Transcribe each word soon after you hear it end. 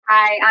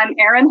Hi, I'm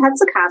Erin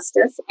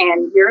Hatzakostas,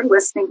 and you're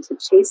listening to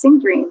Chasing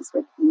Dreams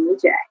with Amy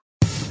J.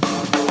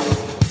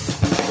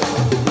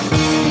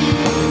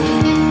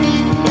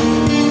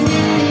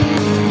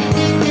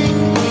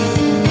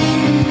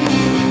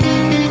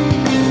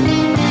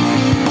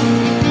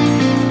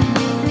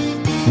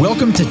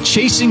 Welcome to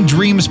Chasing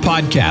Dreams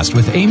podcast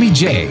with Amy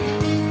J.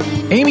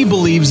 Amy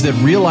believes that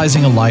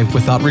realizing a life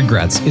without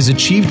regrets is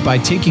achieved by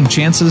taking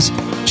chances,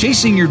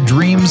 chasing your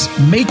dreams,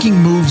 making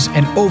moves,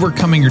 and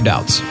overcoming your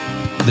doubts.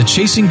 The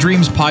Chasing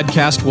Dreams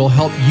podcast will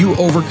help you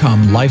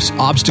overcome life's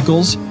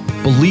obstacles,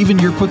 believe in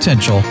your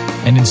potential,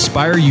 and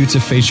inspire you to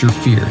face your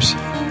fears.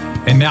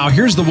 And now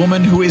here's the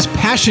woman who is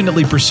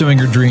passionately pursuing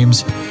her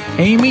dreams,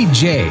 Amy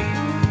J.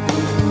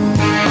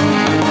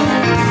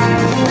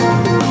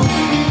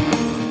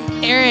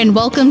 Erin,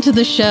 welcome to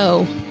the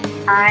show.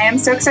 I am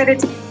so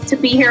excited to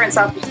be here and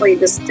selfishly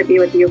just to be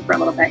with you for a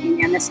little bit,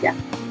 Amy. I missed you.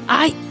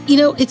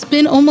 It's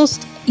been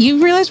almost,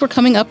 you realize we're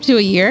coming up to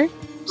a year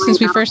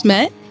since we first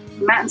met?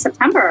 We met in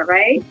September,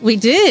 right? We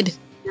did.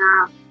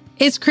 Yeah.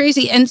 It's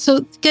crazy. And so,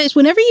 guys,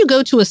 whenever you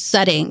go to a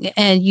setting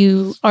and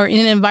you are in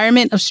an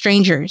environment of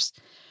strangers,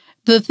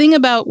 the thing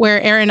about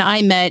where Erin and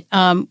I met,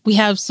 we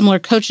have similar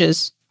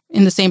coaches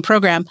in the same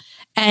program,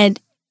 and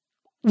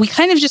we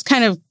kind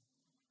of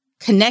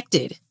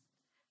connected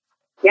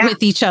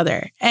with each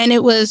other. And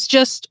it was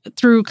just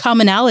through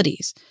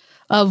commonalities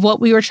of what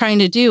we were trying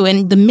to do.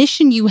 And the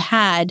mission you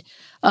had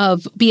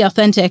of be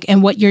authentic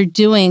and what you're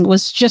doing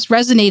was just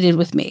resonated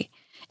with me.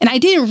 And I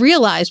didn't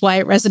realize why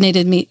it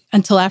resonated me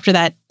until after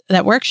that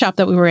workshop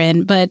that we were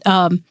in, but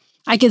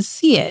I could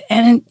see it.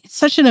 And it's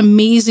such an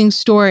amazing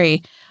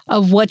story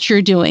of what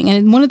you're doing.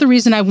 And one of the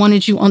reasons I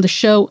wanted you on the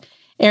show,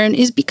 Erin,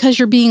 is because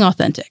you're being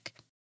authentic.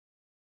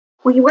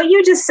 Well, what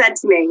you just said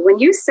to me, when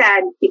you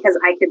said, because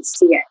I could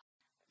see it.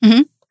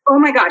 Mm-hmm. Oh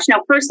my gosh.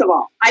 Now, first of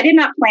all, I did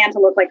not plan to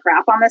look like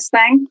crap on this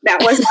thing. That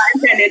was not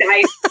intended.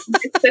 I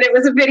said it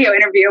was a video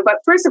interview. But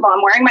first of all,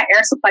 I'm wearing my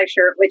Air Supply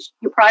shirt, which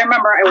you probably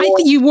remember I wore.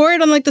 You wore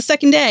it on like the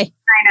second day.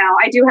 I know.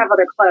 I do have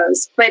other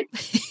clothes. But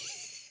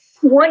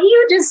what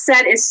you just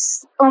said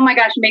is, oh my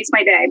gosh, makes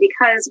my day.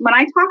 Because when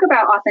I talk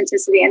about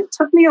authenticity, and it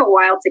took me a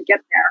while to get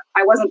there.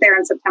 I wasn't there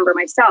in September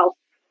myself.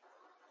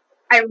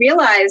 I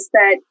realized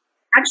that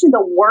actually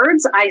the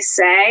words I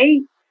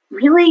say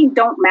really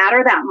don't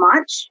matter that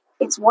much.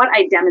 It's what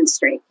I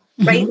demonstrate,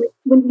 right?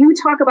 Mm-hmm. When you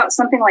talk about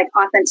something like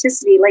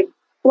authenticity, like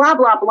blah,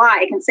 blah, blah,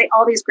 I can say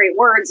all these great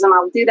words and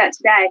I'll do that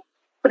today.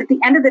 But at the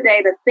end of the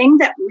day, the thing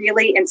that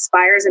really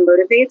inspires and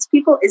motivates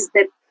people is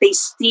that they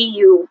see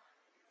you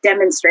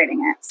demonstrating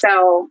it.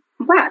 So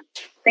I'm glad.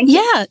 Thank you.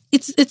 Yeah,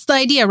 it's the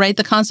idea, right?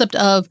 The concept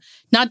of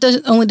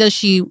only does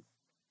she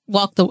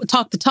talk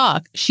the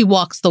talk, she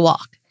walks the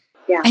walk.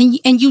 Yeah.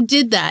 And you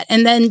did that.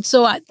 And then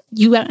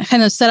you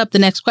kind of set up the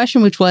next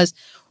question, which was,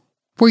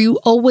 were you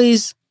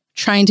always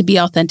trying to be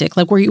authentic?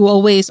 Like, were you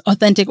always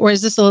authentic, or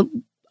is this a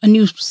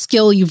new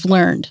skill you've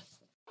learned?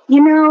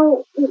 You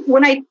know,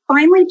 when I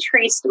finally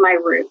traced my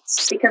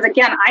roots, because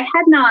again, I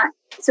had not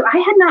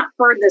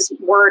heard this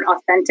word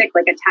authentic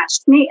like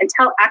attached to me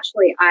until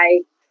actually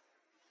I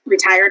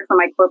retired from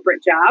my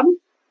corporate job.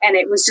 And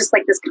it was just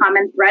like this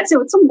common thread.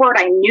 So it's a word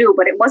I knew,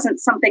 but it wasn't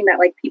something that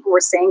like people were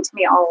saying to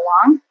me all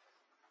along.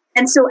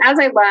 And so as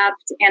I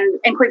left,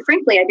 and quite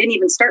frankly, I didn't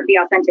even start Be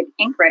Authentic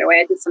Inc. right away.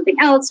 I did something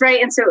else,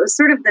 right? And so it was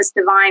sort of this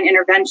divine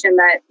intervention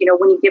that, you know,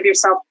 when you give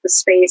yourself the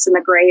space and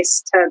the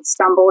grace to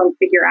stumble and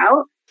figure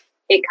out,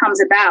 it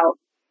comes about.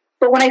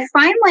 But when I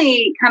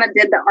finally kind of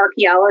did the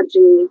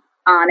archaeology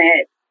on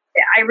it,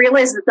 I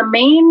realized that the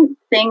main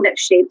thing that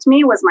shaped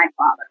me was my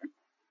father.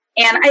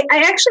 And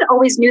I actually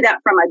always knew that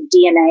from a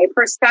DNA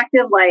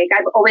perspective. Like,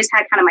 I've always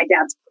had kind of my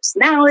dad's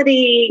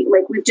personality.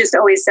 Like, we've just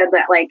always said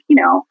that, like, you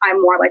know,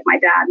 I'm more like my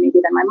dad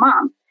maybe than my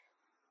mom.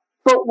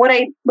 But what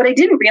I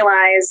didn't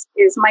realize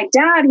is my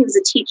dad, he was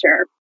a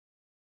teacher.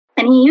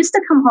 And he used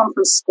to come home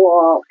from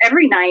school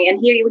every night. And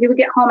he would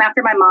get home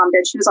after my mom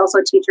did. She was also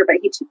a teacher, but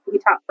he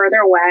taught further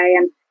away.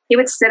 And he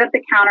would sit at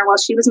the counter while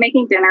she was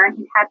making dinner. And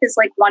he'd have his,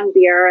 like, one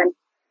beer. And,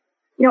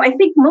 you know, I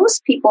think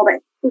most people that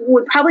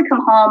would probably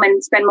come home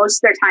and spend most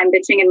of their time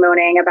bitching and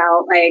moaning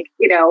about, like,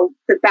 you know,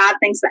 the bad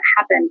things that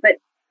happen. But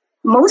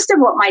most of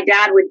what my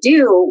dad would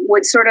do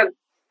would sort of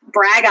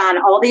brag on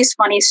all these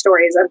funny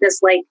stories of this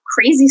like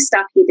crazy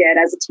stuff he did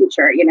as a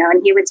teacher, you know,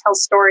 and he would tell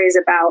stories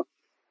about,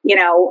 you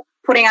know,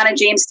 putting on a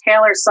James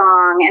Taylor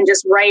song and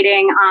just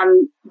writing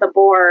on the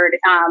board,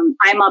 I'm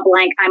a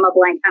blank, I'm a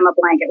blank, I'm a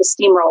blank. It was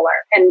Steamroller.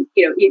 And,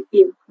 you know,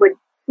 he would,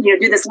 you know,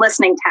 do this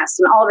listening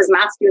test and all of his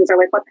math students are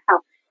like, what the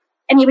hell?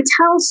 And he would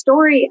tell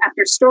story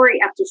after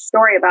story after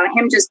story about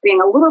him just being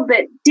a little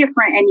bit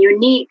different and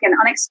unique and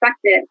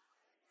unexpected.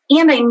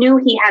 And I knew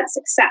he had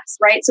success,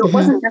 right? So it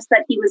wasn't just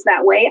that he was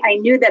that way. I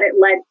knew that it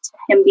led to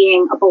him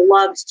being a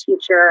beloved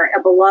teacher,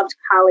 a beloved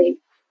colleague.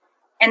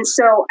 And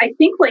so I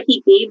think what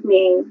he gave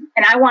me,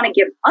 and I want to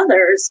give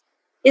others,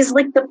 is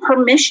like the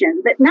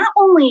permission that not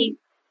only,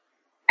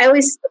 I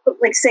always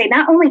like say,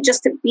 not only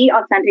just to be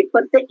authentic,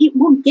 but that it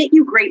will get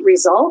you great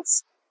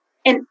results.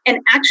 And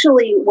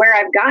actually where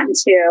I've gotten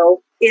to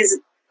is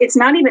it's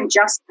not even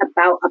just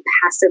about a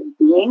passive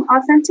being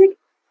authentic.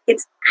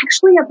 It's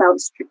actually about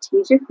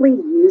strategically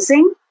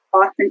using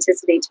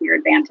authenticity to your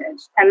advantage.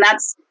 And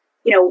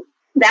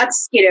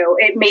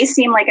it may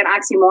seem like an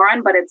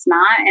oxymoron, but it's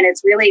not. And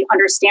it's really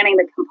understanding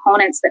the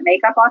components that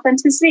make up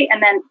authenticity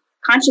and then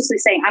consciously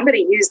saying, I'm going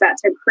to use that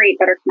to create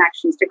better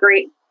connections, to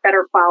create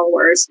better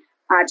followers,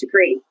 to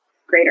create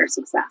greater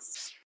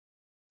success.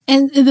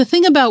 And the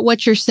thing about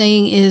what you're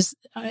saying is,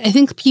 I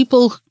think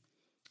people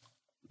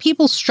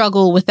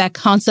struggle with that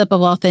concept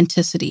of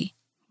authenticity,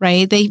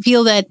 right? They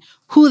feel that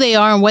who they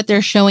are and what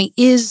they're showing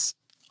is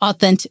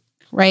authentic,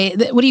 right?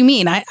 What do you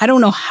mean? I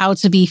don't know how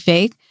to be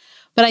fake,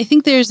 but I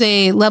think there's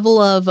a level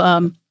of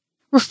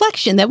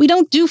reflection that we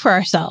don't do for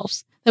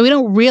ourselves, that we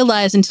don't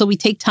realize until we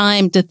take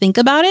time to think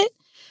about it.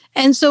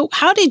 And so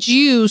how did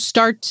you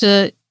start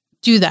to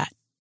do that?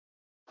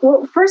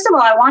 Well, first of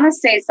all, I want to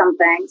say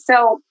something.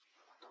 So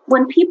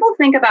when people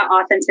think about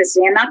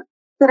authenticity, and not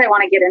that I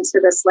want to get into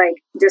this like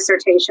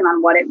dissertation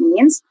on what it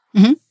means,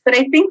 but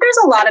I think there's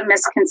a lot of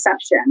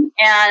misconception.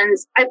 And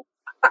a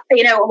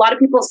lot of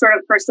people sort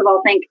of, first of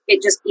all, think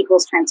it just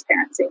equals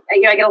transparency.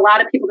 I get a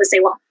lot of people to say,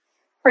 well,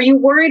 are you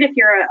worried if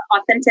you're an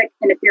authentic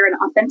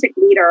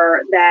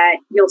leader that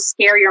you'll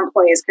scare your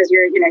employees because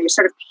you're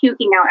sort of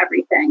puking out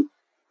everything?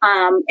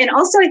 And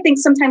also, I think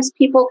sometimes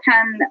people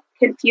can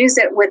confuse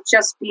it with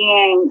just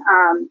being,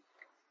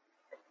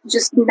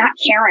 just not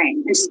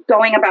caring and just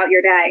going about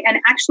your day. And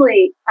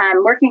actually,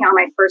 working on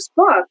my first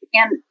book,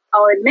 and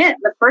I'll admit,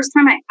 the first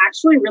time I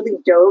actually really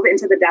dove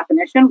into the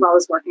definition while I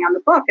was working on the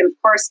book. And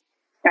of course,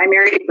 I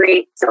married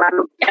Greek, so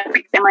I'm a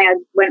Greek family. I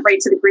went right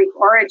to the Greek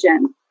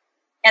origin.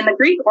 And the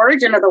Greek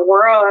origin of the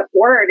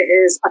word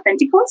is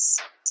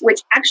authentikos,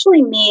 which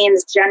actually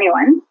means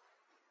genuine,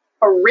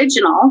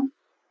 original,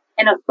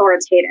 and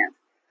authoritative.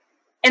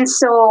 And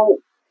so,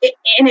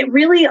 it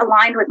really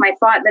aligned with my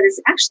thought that it's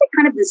actually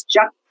kind of this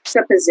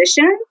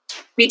juxtaposition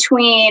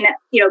between,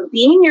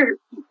 being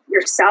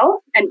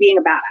yourself and being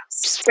a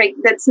badass, right?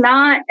 That's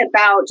not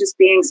about just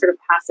being sort of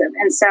passive.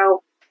 And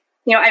so,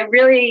 I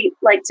really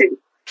like to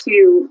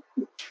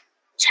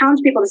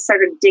challenge people to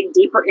sort of dig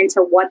deeper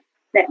into what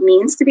that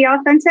means to be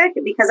authentic,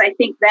 because I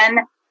think then,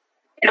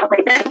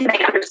 only then can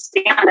they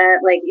understand that,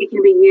 like, it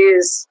can be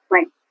used,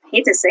 like, I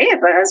hate to say it,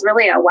 but as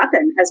really a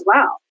weapon as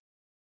well.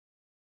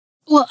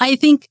 Well, I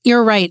think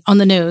you're right on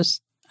the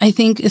nose. I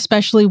think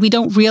especially we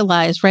don't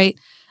realize, right?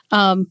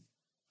 A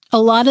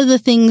lot of the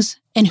things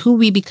and who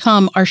we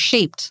become are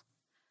shaped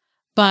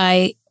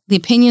by the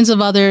opinions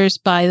of others,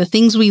 by the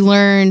things we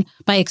learn,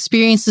 by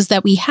experiences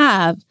that we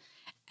have.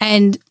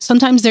 And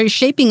sometimes they're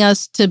shaping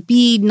us to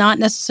be not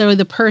necessarily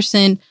the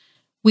person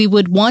we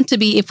would want to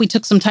be if we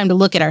took some time to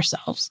look at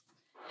ourselves.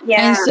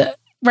 Yeah. And so,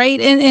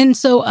 right. And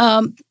so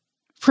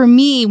for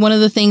me, one of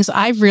the things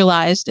I've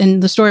realized,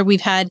 and the story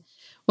we've had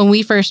when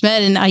we first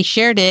met and I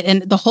shared it,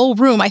 and the whole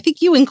room, I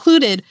think you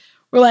included,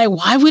 were like,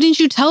 why wouldn't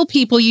you tell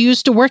people you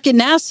used to work at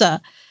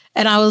NASA?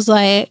 And I was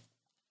like,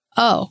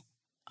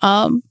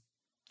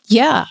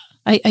 yeah,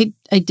 I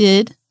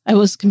did. I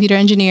was a computer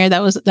engineer.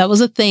 That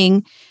was a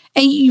thing.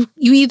 And you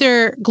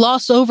either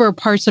gloss over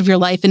parts of your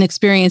life and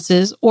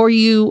experiences, or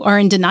you are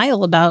in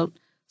denial about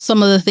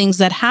some of the things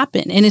that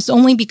happen. And it's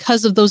only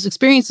because of those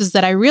experiences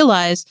that I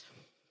realized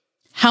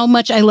how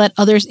much I let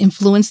others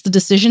influence the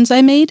decisions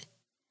I made.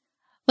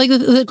 Like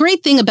the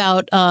great thing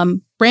about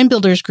Brand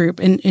Builders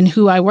Group and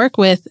who I work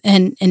with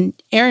and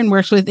Erin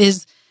works with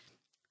is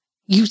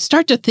you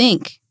start to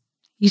think.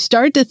 You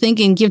start to think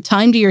and give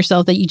time to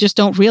yourself that you just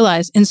don't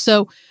realize. And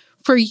so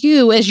for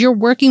you, as you're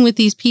working with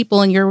these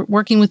people and you're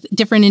working with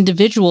different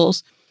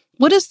individuals,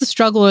 what is the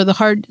struggle or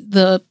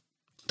the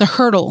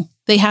hurdle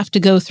they have to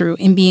go through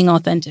in being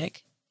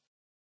authentic?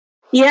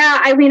 Yeah,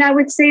 I mean, I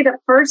would say the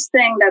first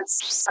thing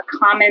that's a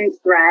common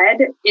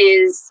thread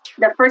is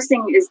the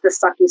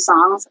sucky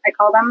songs, I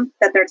call them,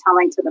 that they're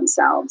telling to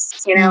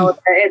themselves.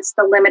 It's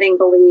the limiting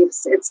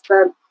beliefs. It's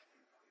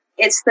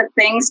the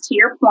things, to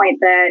your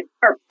point, that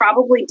are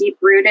probably deep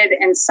rooted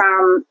in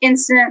some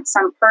incident,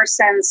 some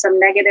person, some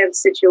negative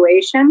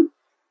situation.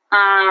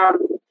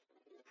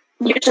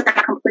 Usually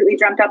not completely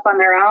dreamt up on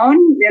their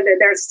own.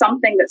 There's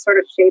something that sort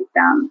of shaped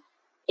them.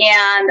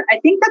 And I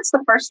think that's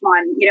the first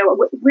one.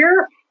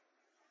 We're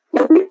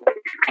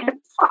kind of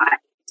taught,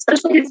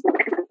 especially as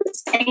women, the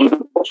same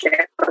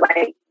bullshit for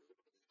like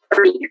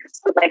 30 years.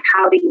 So like,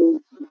 how do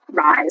you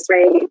rise,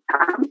 right?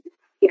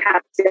 You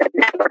have to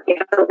network, you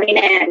have to lean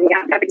in, you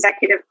have to have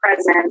executive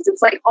presence.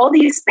 It's like all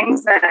these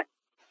things that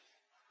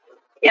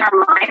in our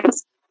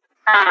minds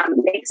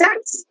make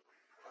sense,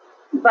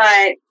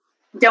 but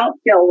don't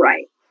feel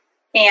right.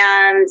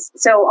 And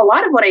so a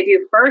lot of what I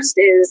do first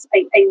is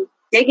I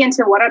dig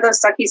into what are those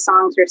sucky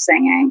songs you're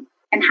singing,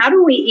 and how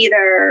do we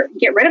either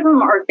get rid of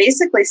them or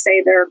basically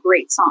say they're a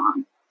great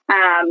song.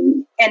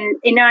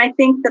 And I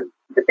think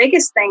the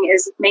biggest thing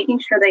is making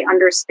sure they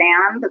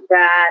understand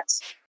that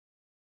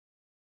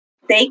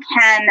they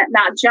can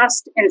not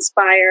just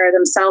inspire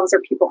themselves or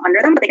people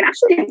under them, but they can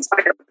actually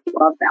inspire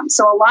people of them.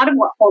 So a lot of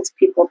what holds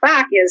people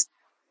back is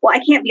well,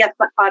 I can't be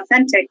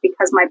authentic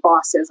because my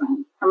boss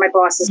isn't, or my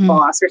boss's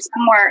boss, or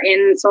somewhere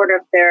in sort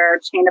of their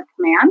chain of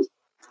command.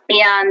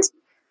 And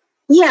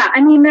yeah,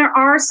 I mean, there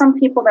are some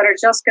people that are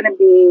just going to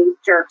be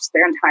jerks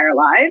their entire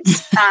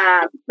lives.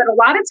 But a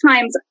lot of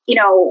times, you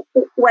know,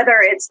 whether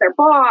it's their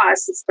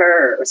boss, it's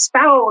their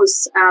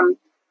spouse,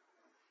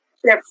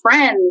 their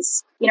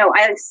friends, you know,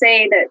 I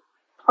say that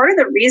part of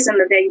the reason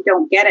that they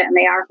don't get it and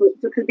they are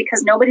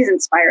because nobody's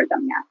inspired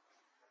them yet.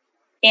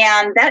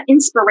 And that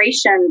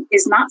inspiration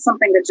is not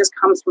something that just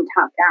comes from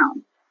top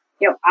down.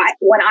 You know,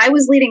 when I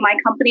was leading my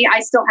company,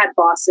 I still had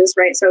bosses,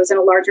 right? So I was in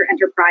a larger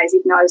enterprise,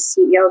 even though I was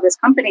CEO of this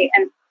company.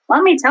 And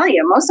let me tell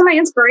you, most of my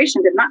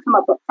inspiration did not come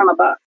up from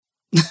above.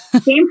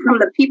 It came from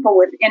the people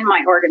within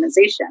my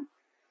organization.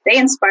 They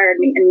inspired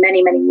me in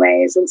many, many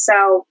ways. And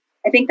so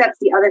I think that's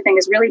the other thing,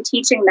 is really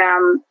teaching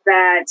them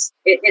that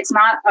it's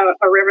not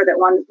a river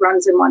that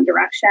runs in one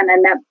direction,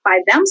 and that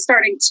by them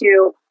starting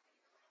to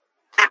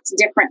act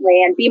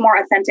differently and be more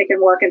authentic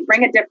in work and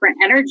bring a different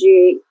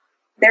energy,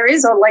 there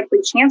is a likely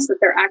chance that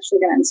they're actually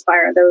going to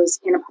inspire those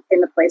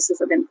in the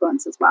places of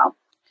influence as well.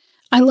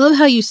 I love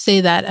how you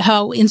say that,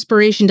 how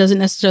inspiration doesn't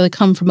necessarily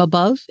come from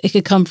above. It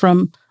could come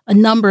from a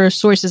number of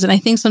sources. And I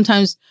think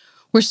sometimes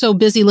we're so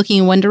busy looking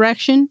in one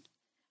direction,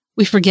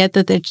 we forget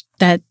that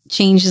that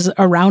change is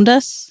around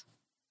us.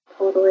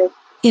 Totally.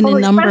 A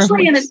number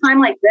especially of in a time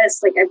like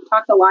this, like I've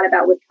talked a lot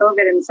about with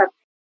COVID and stuff.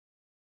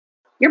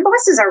 Your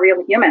bosses are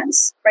real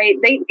humans, right?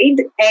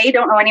 They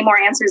don't know any more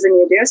answers than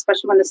you do,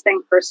 especially when this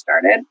thing first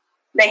started.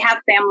 They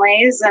have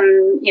families,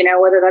 and, you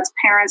know, whether that's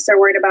parents, they're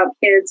worried about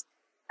kids.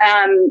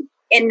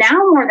 And now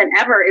more than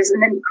ever is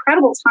an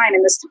incredible time,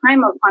 in this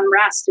time of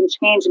unrest and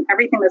change and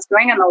everything that's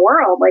going on in the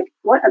world. Like,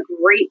 what a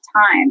great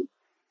time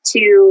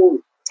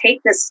to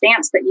take this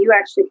stance that you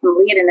actually can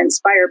lead and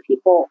inspire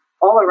people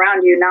all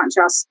around you, not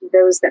just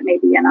those that may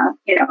be in a,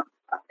 you know,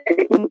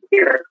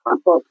 inferior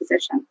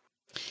position.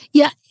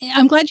 Yeah,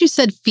 I'm glad you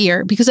said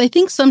fear, because I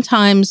think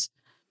sometimes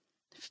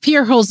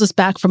fear holds us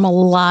back from a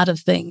lot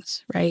of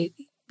things, right?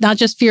 Not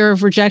just fear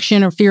of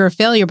rejection or fear of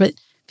failure, but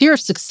fear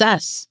of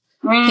success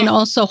can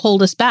also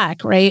hold us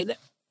back, right?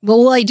 What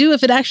will I do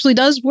if it actually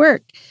does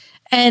work?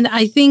 And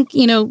I think,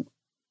 you know,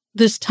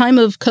 this time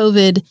of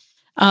COVID,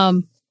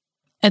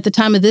 at the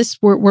time of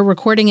this, we're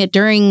recording it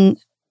during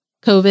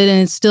COVID,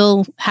 and it's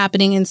still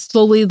happening, and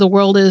slowly the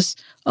world is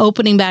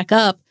opening back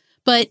up.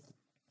 But,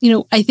 you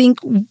know, I think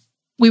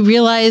we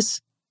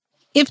realize,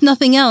 if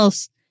nothing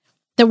else,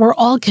 that we're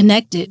all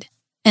connected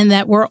and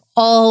that we're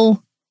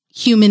all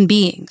human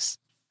beings,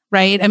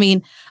 right? I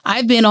mean,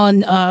 I've been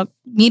on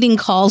meeting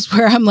calls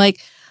where I'm like,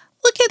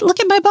 look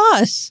at my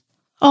boss,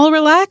 all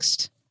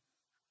relaxed,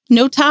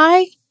 no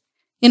tie,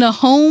 in a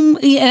home.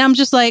 And I'm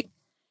just like,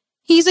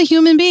 he's a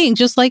human being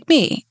just like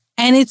me.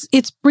 And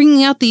it's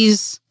bringing out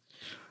these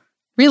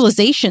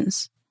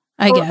realizations,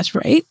 I guess,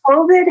 right?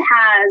 COVID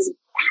has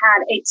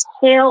had a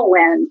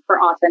tailwind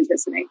for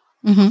authenticity.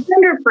 100%,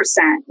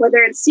 whether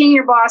it's seeing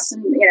your boss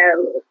and, you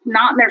know,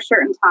 not in their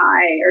shirt and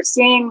tie, or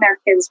seeing their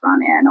kids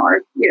run in,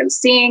 or, you know,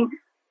 seeing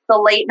the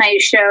late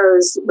night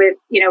shows with,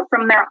 you know,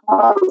 from their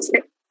homes.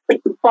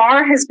 Like, the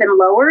bar has been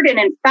lowered. And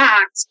in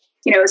fact,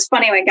 you know, it's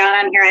funny, when I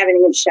got on here, I haven't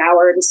even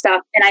showered and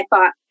stuff. And I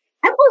thought,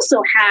 I've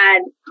also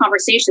had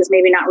conversations,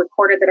 maybe not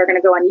recorded, that are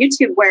going to go on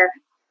YouTube, where,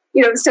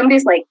 you know,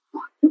 somebody's like,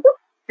 you look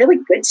really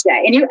good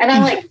today. And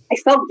I'm like, I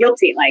felt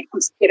guilty. Like,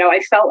 you know, I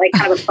felt like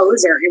kind of a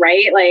poser,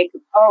 right? Like,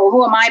 oh,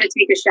 who am I to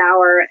take a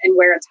shower and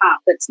wear a top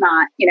that's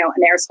not, you know,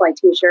 an Air Supply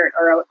t-shirt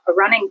or a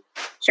running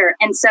shirt?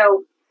 And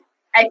so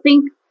I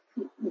think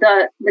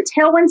the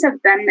tailwinds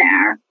have been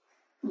there.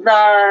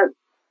 The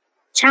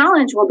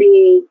challenge will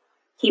be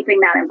keeping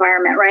that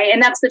environment, right?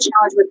 And that's the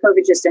challenge with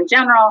COVID just in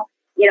general.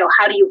 You know,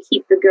 how do you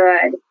keep the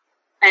good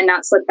and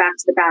not slip back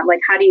to the bad? Like,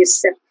 how do you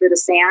sift through the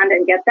sand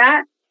and get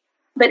that?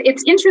 But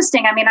it's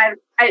interesting. I mean, I've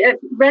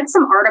read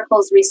some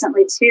articles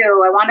recently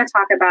too. I want to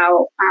talk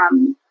about,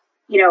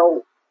 you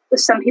know,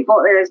 some people,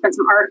 there's been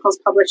some articles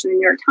published in the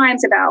New York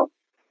Times about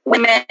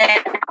women,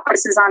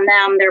 this is on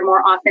them. They're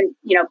more often,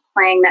 you know,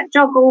 playing that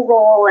juggle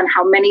role, and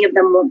how many of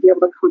them won't be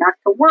able to come back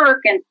to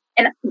work.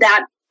 And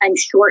that, I'm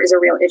sure, is a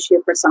real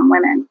issue for some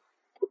women.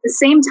 At the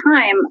same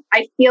time,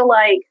 I feel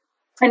like,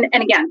 and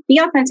again, Be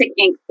Authentic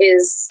Inc.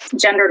 is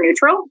gender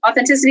neutral.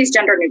 Authenticity is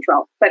gender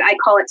neutral, but I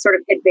call it sort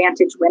of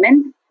advantage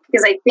women,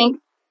 because I think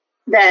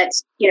that,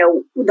 you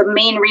know, the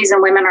main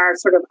reason women are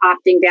sort of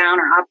opting down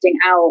or opting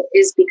out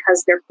is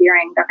because they're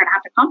fearing they're going to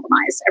have to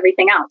compromise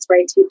everything else,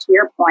 right? To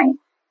your point.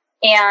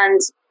 And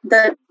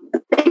the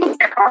thing,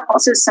 there are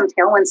also some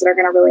tailwinds that are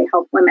going to really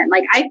help women.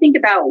 Like, I think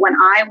about when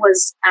I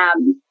was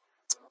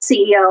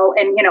CEO,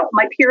 and, you know,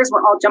 my peers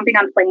were all jumping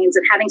on planes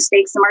and having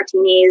steaks and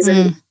martinis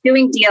and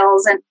doing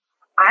deals. And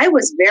I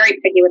was very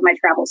picky with my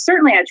travel.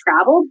 Certainly I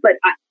traveled, but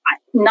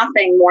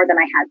nothing more than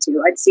I had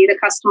to. I'd see the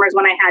customers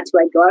when I had to.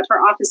 I'd go out to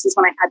our offices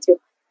when I had to.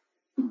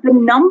 The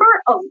number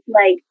of,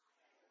 like,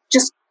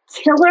 just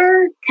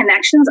killer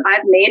connections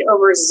I've made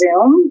over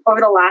Zoom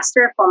over the last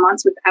 3 or 4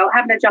 months without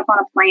having to jump on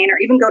a plane or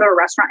even go to a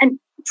restaurant. And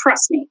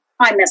trust me,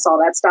 I miss all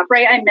that stuff,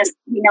 right? I miss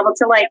being able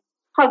to, like,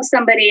 hug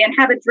somebody and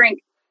have a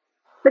drink.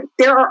 But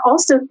there are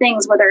also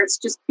things, whether it's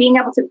just being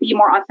able to be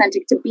more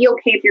authentic, to be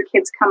okay if your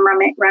kids come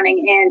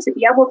running in, to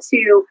be able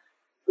to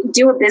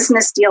do a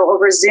business deal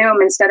over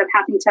Zoom instead of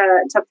having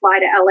to fly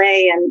to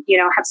LA and,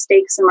 have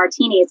steaks and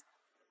martinis.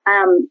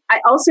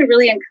 I also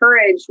really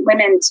encourage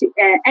women to,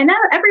 and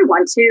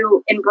everyone,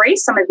 to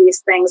embrace some of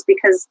these things,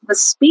 because the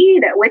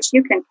speed at which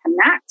you can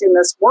connect in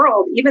this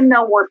world, even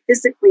though we're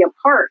physically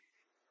apart,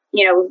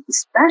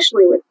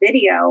 especially with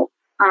video,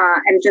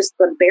 and just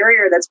the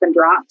barrier that's been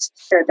dropped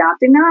to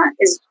adopting that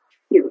is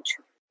huge.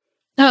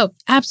 Oh,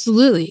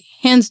 absolutely.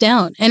 Hands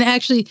down. And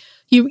actually,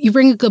 you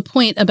bring a good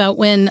point about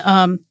when,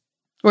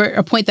 or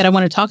a point that I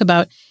want to talk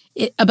about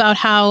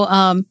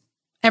how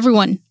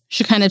everyone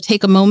should kind of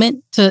take a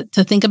moment to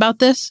think about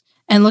this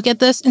and look at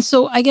this. And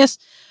so I guess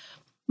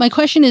my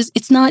question is,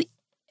 it's not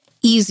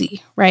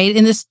easy, right?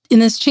 In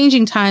this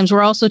changing times,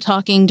 we're also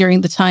talking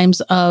during the times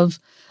of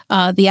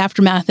the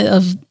aftermath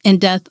of and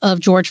death of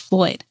George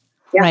Floyd,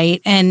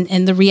 right?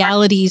 And the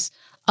realities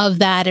of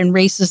that and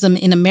racism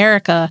in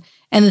America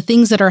and the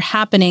things that are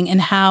happening, and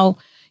how,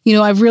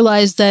 I've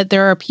realized that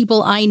there are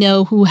people I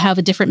know who have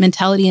a different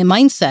mentality and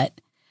mindset.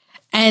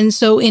 And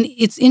so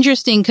it's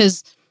interesting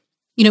because,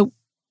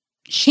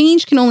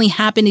 change can only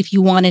happen if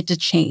you want it to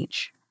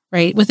change,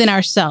 right? Within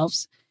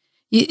ourselves.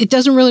 It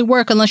doesn't really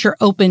work unless you're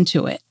open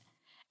to it.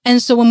 And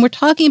so when we're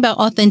talking about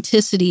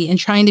authenticity and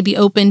trying to be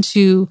open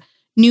to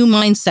new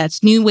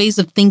mindsets, new ways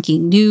of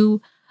thinking,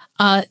 new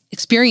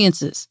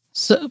experiences,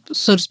 so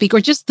to speak,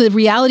 or just the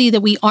reality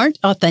that we aren't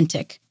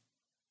authentic,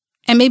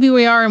 and maybe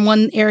we are in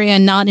one area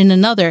and not in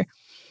another,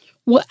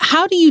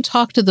 how do you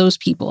talk to those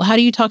people? How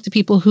do you talk to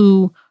people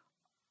who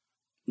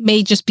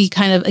may just be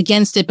kind of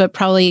against it, but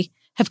probably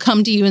have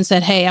come to you and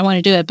said, hey, I want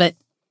to do it, but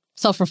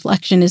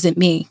self-reflection isn't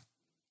me?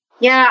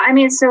 Yeah,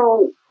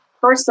 so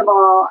first of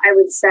all, I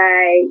would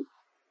say,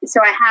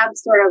 so I have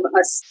sort of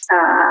a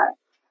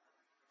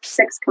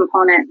 6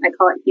 component, I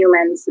call it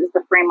humans, is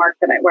the framework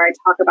where I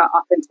talk about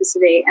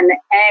authenticity, and the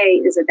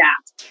A is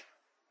adapt.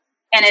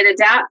 And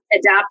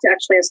adapt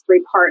actually has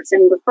 3 parts.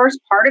 And the first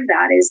part of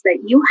that is that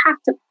you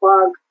have to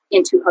plug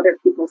into other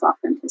people's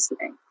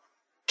authenticity.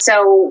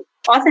 So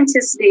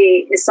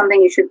authenticity is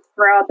something you should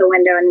throw out the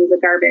window and in the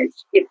garbage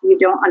if you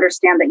don't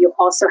understand that you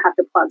also have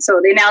to plug.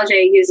 So the analogy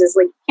I use is,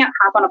 like, you can't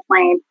hop on a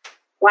plane,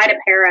 fly to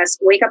Paris,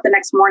 wake up the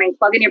next morning,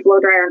 plug in your blow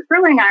dryer and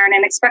curling iron,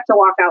 and expect to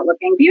walk out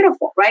looking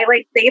beautiful, right?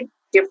 Like, they have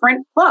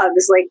different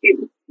plugs. Like, it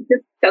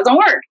just doesn't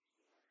work.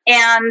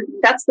 And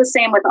that's the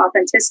same with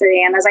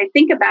authenticity. And as I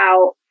think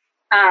about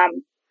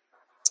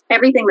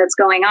everything that's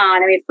going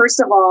on, first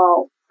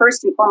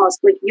and foremost,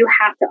 like, you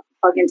have to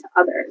plug into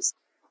others.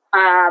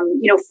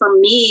 For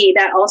me,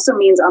 that also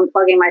means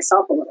unplugging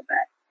myself a little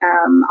bit.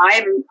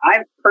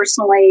 I've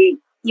personally,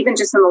 even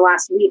just in the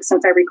last week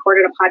since I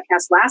recorded a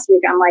podcast last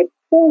week, I'm like,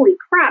 holy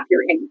crap,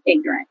 you're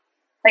ignorant.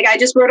 Like, I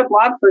just wrote a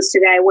blog post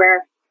today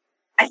where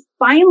I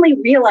finally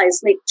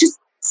realized, like, just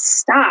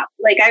stop.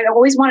 Like, I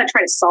always want to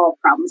try to solve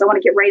problems. I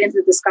want to get right into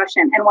the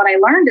discussion. And what I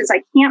learned is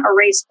I can't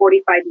erase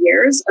 45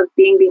 years of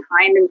being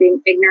behind and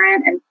being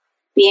ignorant and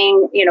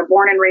being,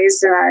 born and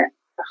raised in a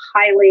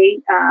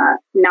highly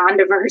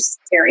non-diverse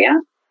area.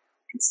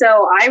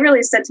 So I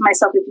really said to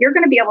myself, if you're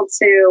going to be able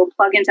to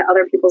plug into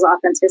other people's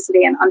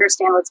authenticity and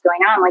understand what's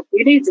going on, like,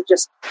 you need to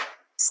just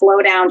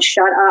slow down,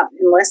 shut up,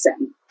 and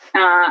listen,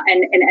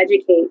 and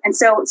educate. And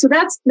so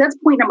that's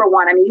point number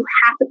 1. You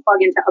have to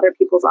plug into other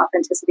people's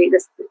authenticity.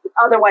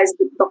 Otherwise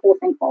the whole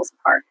thing falls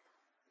apart.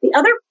 The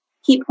other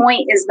key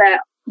point is that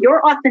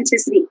your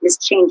authenticity is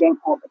changing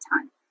all the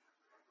time.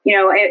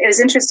 It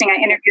was interesting.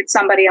 I interviewed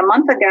somebody a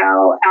month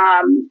ago,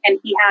 and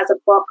he has a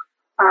book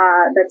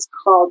that's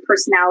called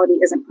Personality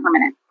Isn't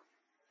Permanent.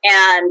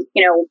 And,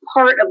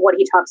 part of what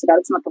he talks about,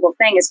 it's not the whole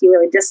thing, is he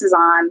really disses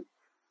on,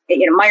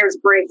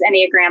 Myers-Briggs,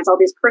 Enneagrams, all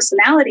these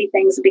personality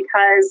things,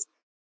 because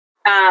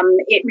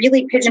it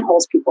really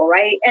pigeonholes people,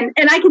 right? And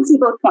I can see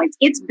both points.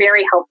 It's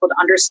very helpful to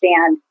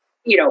understand,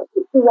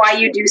 why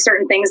you do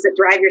certain things that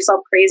drive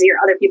yourself crazy or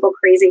other people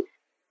crazy.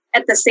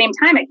 At the same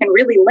time, it can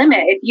really limit.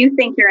 If you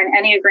think you're an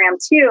Enneagram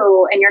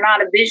 2 and you're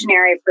not a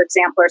visionary, for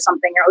example, or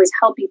something, you're always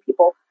helping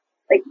people,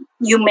 like,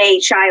 you may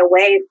shy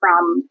away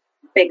from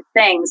big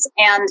things.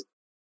 And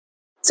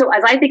so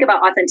as I think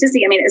about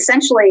authenticity,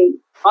 essentially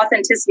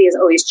authenticity is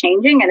always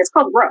changing, and it's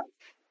called growth.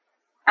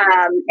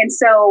 And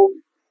so,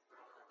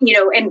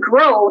 and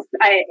growth,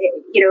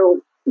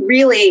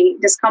 really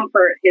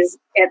discomfort is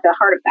at the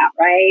heart of that,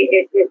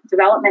 right?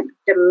 Development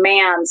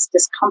demands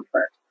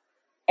discomfort.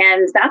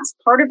 And that's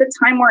part of the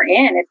time we're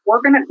in. If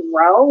we're going to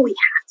grow, we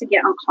have to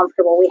get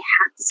uncomfortable. We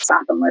have to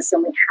stop and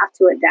listen. We have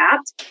to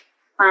adapt.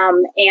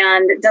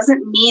 And it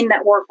doesn't mean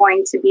that we're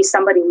going to be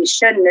somebody we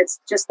shouldn't. It's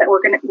just that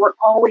we're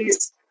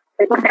always,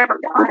 like, we're never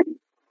done.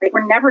 Like,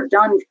 we're never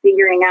done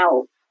figuring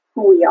out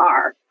who we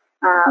are.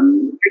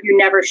 You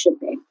never should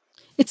be.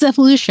 It's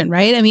evolution,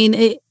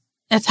 right?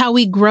 That's how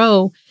we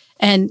grow.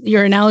 And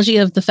your analogy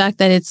of the fact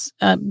that it's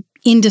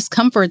in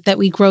discomfort that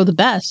we grow the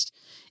best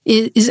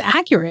is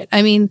accurate.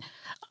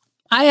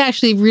 I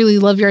actually really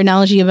love your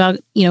analogy about,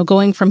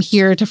 going from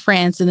here to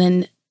France and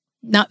then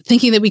not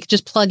thinking that we could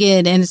just plug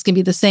in and it's going to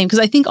be the same. Because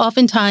I think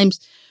oftentimes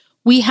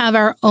we have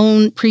our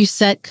own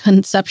preset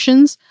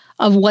conceptions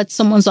of what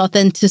someone's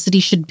authenticity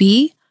should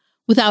be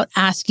without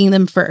asking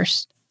them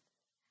first,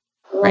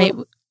 right?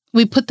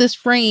 We put this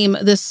frame,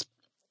 this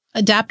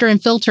adapter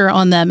and filter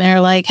on them and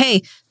are like,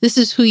 hey, this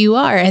is who you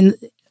are. And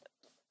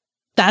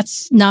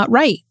that's not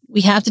right.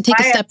 We have to take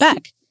a step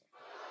back.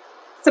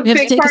 It's a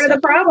big part of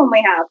the problem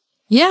we have.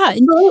 Yeah.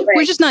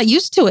 We're just not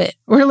used to it.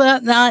 We're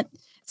not,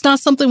 it's not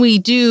something we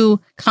do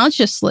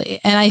consciously.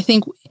 And I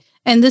think,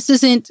 and this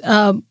isn't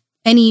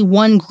any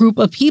one group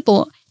of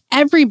people.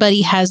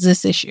 Everybody has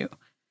this issue,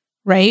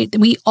 right?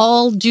 We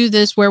all do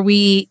this where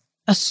we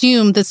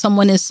assume that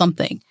someone is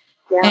something.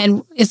 Yeah.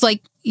 And it's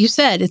like you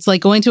said, it's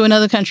like going to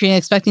another country and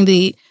expecting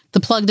the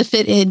plug to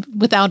fit in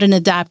without an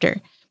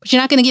adapter. But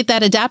you're not going to get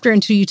that adapter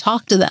until you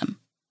talk to them.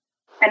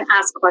 And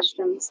ask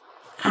questions.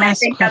 And I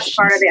think that's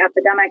part of the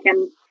epidemic.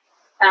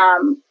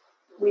 And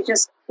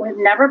we've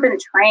never been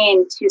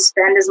trained to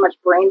spend as much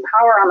brain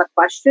power on the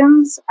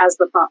questions as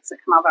the thoughts that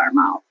come out of our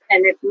mouth.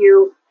 And if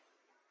you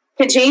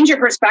can change your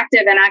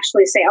perspective and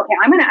actually say, okay,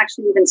 I'm going to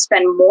actually even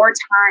spend more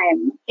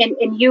time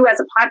in you as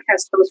a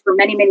podcast host for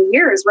many, many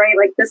years, right?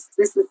 Like this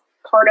is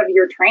part of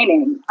your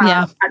training,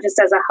 not just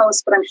as a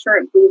host, but I'm sure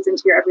it bleeds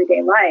into your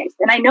everyday life.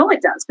 And I know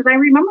it does, because I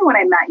remember when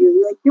I met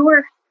you, like you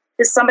were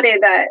just somebody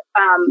that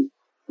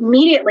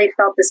immediately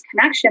felt this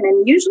connection.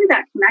 And usually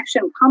that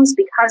connection comes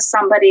because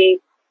somebody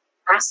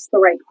asks the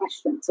right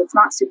questions. It's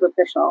not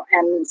superficial.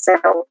 And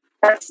so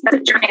that's the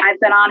journey I've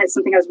been on. It's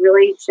something I was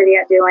really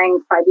shitty at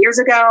doing 5 years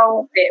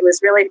ago. It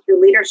was really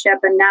through leadership.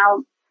 And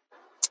now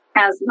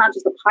as not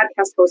just a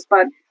podcast host,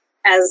 but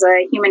as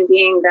a human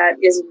being that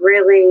is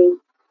really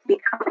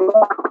becoming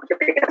more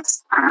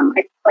curious,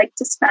 I like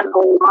to spend a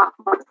lot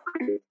more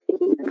time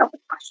thinking about the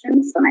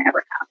questions than I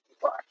ever have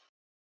before.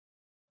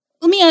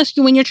 Let me ask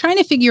you, when you're trying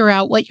to figure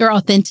out what your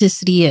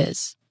authenticity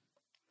is,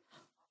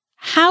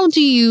 how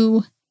do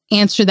you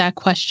answer that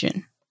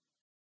question?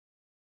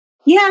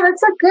 Yeah,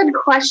 that's a good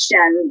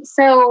question.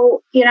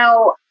 So,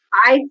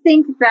 I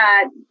think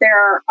that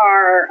there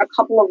are a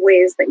couple of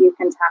ways that you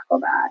can tackle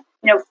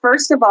that.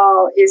 First of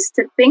all, is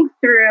to think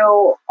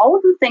through all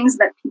of the things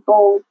that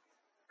people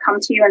come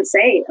to you and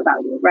say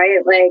about you,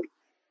 right? Like,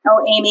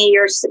 oh, Amy,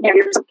 you're so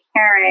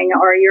caring,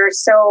 or you're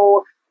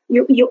so,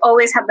 you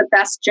always have the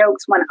best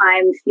jokes when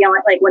I'm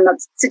feeling like when the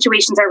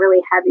situations are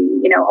really heavy.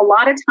 A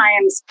lot of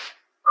times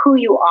who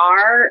you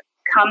are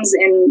comes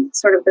in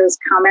sort of those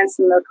comments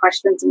and the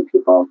questions and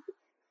people.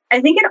 I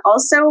think it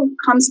also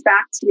comes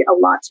back to a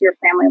lot to your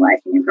family life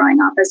when you're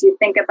growing up, as you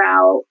think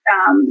about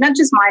not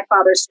just my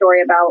father's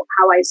story about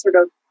how I sort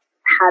of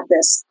had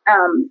this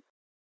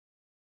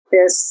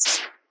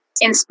this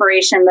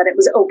inspiration that it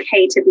was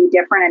okay to be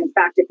different. And in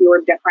fact, if you were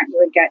different, you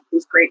would get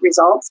these great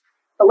results.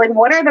 But like,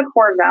 what are the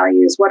core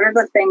values? What are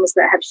the things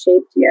that have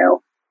shaped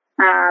you?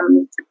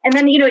 And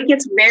then, it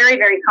gets very,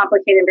 very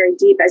complicated and very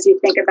deep as you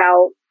think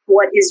about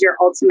what is your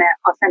ultimate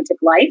authentic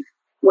life?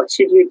 What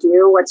should you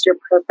do? What's your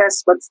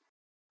purpose?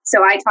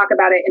 So I talk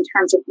about it in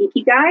terms of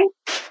ikigai.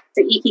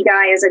 So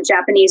ikigai is a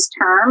Japanese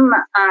term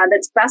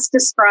that's best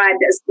described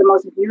as the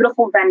most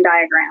beautiful Venn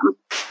diagram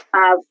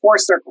of 4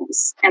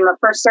 circles. And the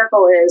first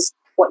circle is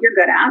what you're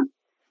good at.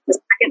 The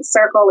second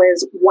circle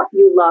is what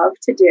you love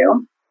to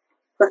do.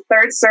 The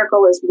third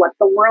circle is what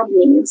the world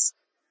needs.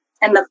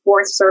 And the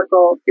fourth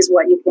circle is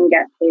what you can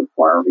get paid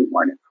for or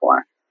rewarded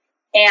for.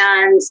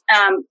 And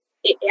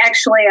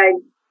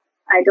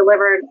I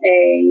delivered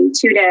a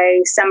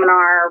 2-day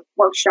seminar,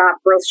 workshop,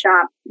 growth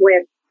shop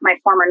with my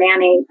former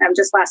nanny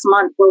just last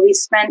month, where we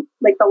spent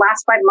like the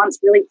last 5 months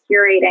really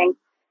curating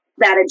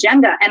that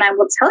agenda. And I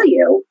will tell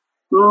you,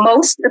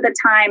 most of the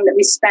time that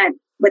we spent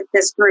with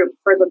this group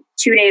for the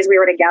 2 days we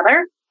were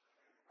together,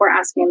 we're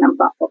asking them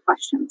thoughtful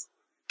questions.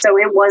 So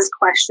it was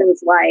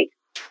questions like,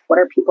 what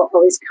are people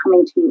always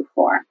coming to you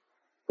for?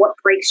 What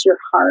breaks your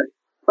heart?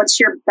 What's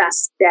your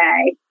best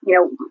day?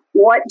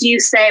 What do you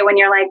say when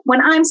you're like,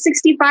 when I'm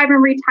 65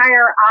 and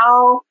retire,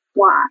 I'll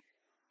what?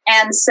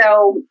 And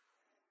so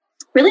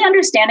really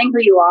understanding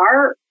who you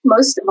are,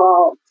 most of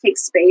all,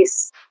 takes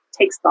space,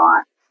 takes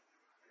thought,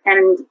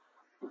 and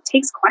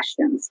takes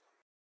questions.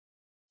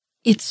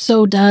 It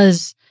so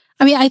does.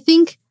 I mean, I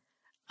think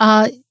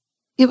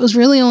it was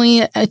really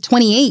only at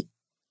 28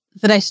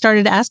 that I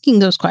started asking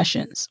those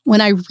questions, when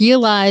I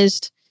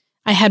realized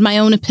I had my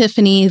own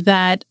epiphany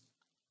that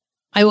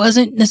I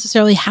wasn't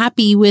necessarily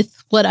happy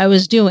with what I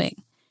was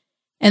doing.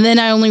 And then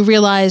I only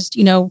realized,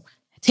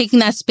 taking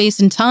that space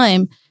and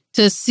time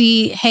to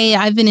see, hey,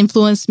 I've been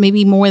influenced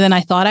maybe more than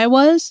I thought I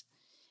was.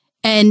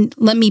 And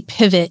let me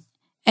pivot.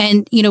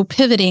 And,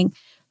 pivoting,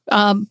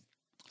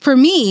 for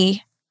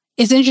me,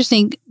 it's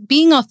interesting.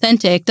 Being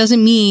authentic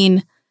doesn't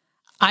mean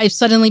I've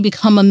suddenly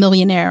become a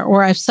millionaire,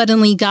 or I've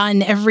suddenly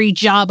gotten every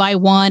job I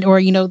want,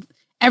 or,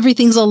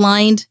 everything's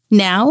aligned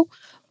now.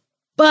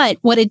 But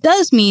what it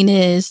does mean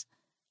is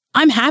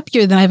I'm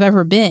happier than I've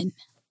ever been.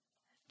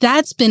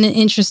 That's been an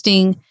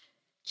interesting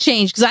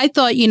change, because I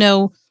thought,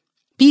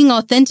 being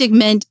authentic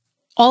meant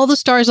all the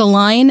stars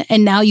align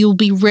and now you'll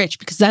be rich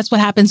because that's what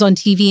happens on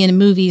TV and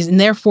movies. And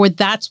therefore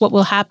that's what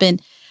will happen.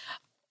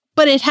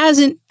 But it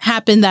hasn't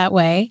happened that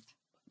way,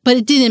 but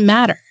it didn't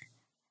matter.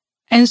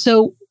 And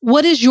so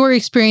what is your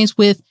experience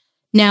with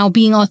now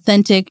being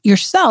authentic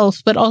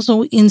yourself, but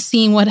also in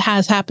seeing what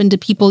has happened to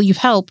people you've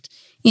helped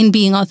in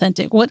being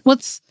authentic?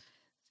 What's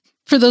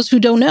for those who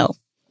don't know?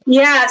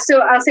 Yeah. So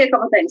I'll say a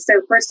couple things.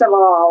 So first of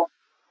all,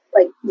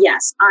 like,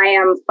 yes, I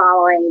am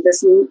following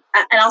this, and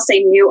I'll say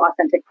new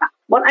authentic path.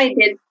 What I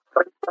did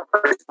for the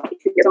first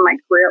 22 years of my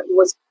career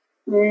was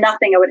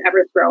nothing I would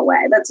ever throw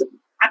away. That's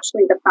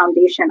actually the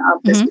foundation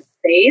of this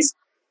phase.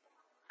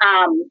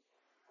 I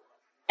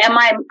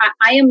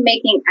am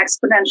making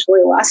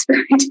exponentially less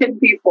than I did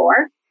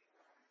before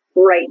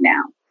right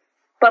now.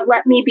 But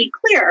let me be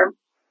clear,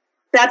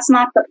 that's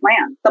not the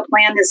plan. The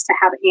plan is to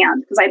have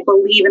and, because I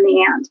believe in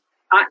the and.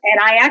 And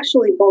I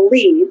actually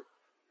believe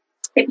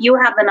if you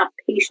have enough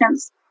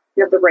patience,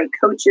 you have the right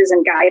coaches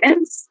and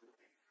guidance,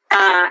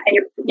 and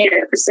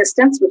your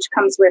persistence, which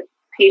comes with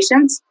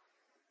patience.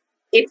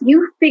 If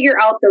you figure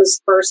out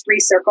those first 3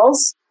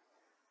 circles,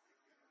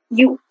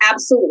 you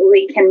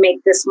absolutely can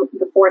make this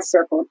the 4th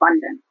circle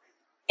abundant.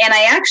 And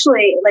I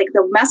actually, like,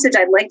 the message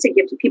I'd like to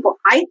give to people,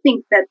 I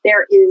think that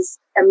there is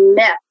a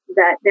myth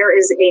that there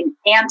is an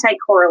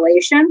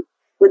anti-correlation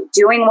with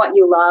doing what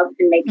you love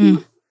and making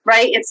money.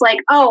 Right? It's like,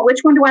 oh, which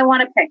one do I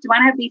want to pick? Do I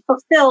want to be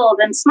fulfilled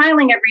and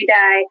smiling every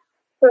day?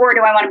 Or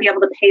do I want to be able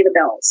to pay the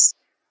bills?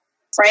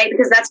 Right?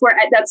 Because that's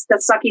the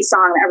sucky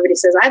song that everybody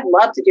says, I'd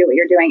love to do what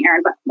you're doing,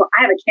 Erin, but well,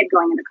 I have a kid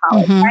going into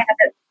college.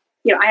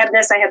 I have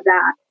this, I have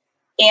that.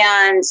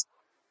 And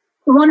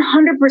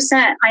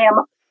 100%, I am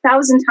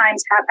 1,000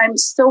 times happy. I'm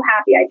so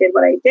happy I did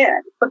what I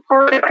did. But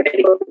part of it, I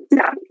did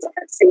that because I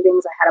had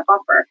savings, I had a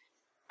buffer.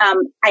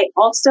 I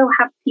also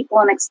have people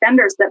and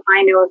extenders that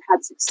I know have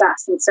had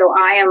success. And so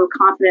I am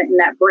confident in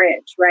that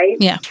bridge, right?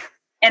 Yeah.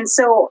 And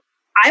so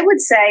I would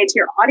say to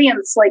your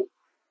audience, like,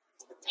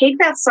 take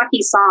that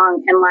sucky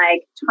song and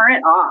like turn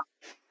it off,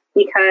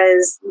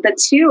 because the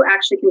two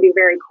actually can be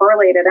very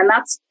correlated. And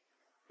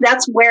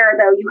that's where,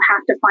 though, you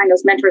have to find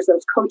those mentors,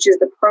 those coaches,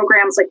 the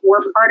programs like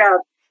we're part of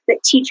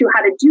that teach you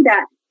how to do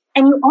that.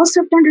 And you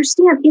also have to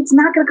understand it's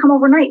not going to come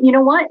overnight. You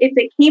know what? If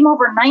it came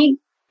overnight,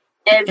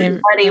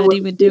 everybody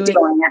would be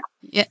doing it.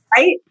 Yeah.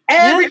 Right?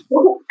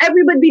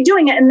 Everybody would be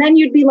doing it. And then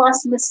you'd be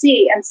lost in the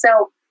sea. And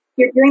so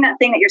you're doing that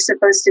thing that you're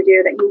supposed to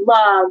do, that you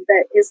love,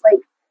 that is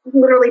like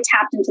literally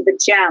tapped into the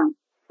gem,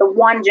 the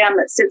one gem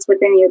that sits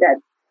within you that,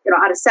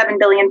 out of 7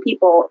 billion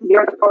people,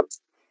 you're the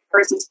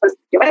person supposed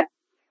to do it.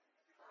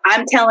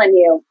 I'm telling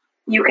you,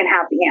 you can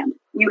have the end.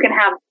 You can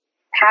have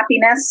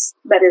happiness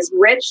that is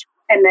rich,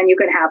 and then you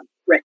can have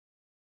rich.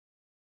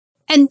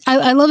 And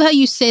I love how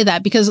you say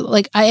that, because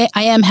like I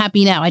am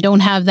happy now. I don't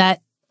have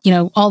that,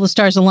 all the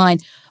stars align,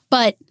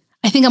 but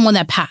I think I'm on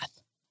that path,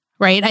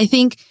 right? I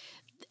think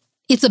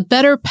it's a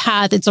better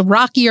path. It's a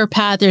rockier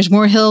path. There's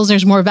more hills,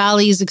 there's more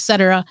valleys,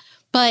 etc.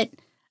 But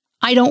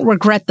I don't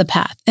regret the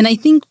path. And I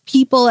think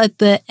people at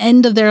the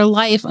end of their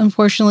life,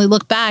 unfortunately,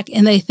 look back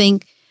and they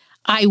think,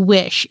 I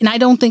wish. And I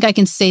don't think I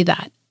can say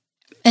that.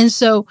 And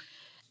so,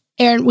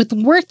 Erin, with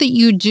the work that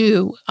you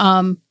do,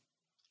 a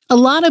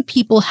lot of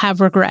people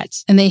have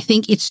regrets and they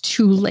think it's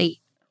too late,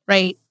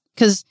 right?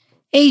 Because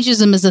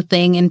ageism is a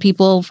thing and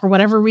people, for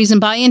whatever reason,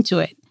 buy into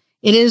it.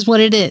 It is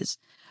what it is.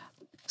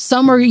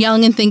 Some are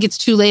young and think it's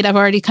too late. I've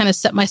already kind of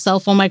set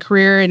myself on my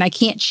career and I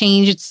can't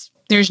change.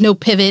 There's no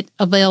pivot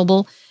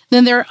available.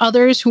 Then there are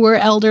others who are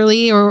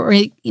elderly or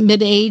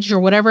mid-age or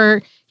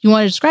whatever you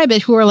want to describe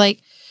it, who are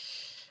like,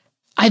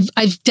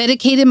 I've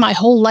dedicated my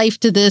whole life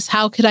to this.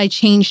 How could I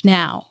change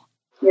now?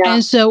 Yeah.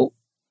 And so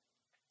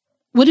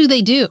what do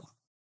they do?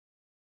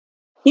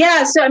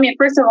 Yeah. So, I mean,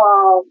 first of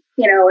all,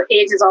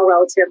 age is all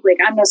relative. Like,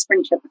 I'm no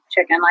spring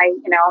chicken.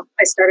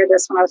 I started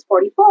this when I was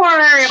 44.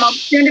 I'm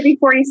soon to be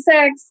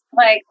 46.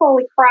 Like,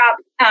 holy crap.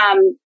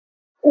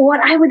 What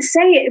I would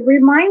say, it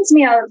reminds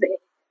me of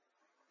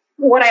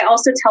what I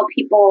also tell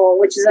people,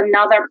 which is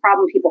another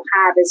problem people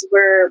have, is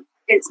where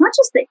it's not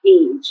just the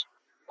age.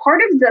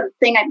 Part of the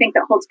thing I think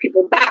that holds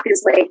people back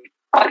is like,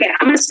 okay,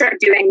 I'm going to start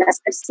doing this.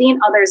 I've seen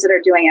others that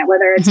are doing it,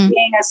 whether it's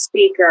being a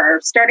speaker,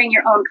 starting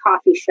your own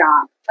coffee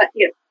shop, but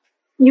you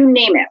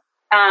name it.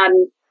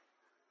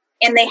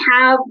 And they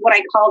have what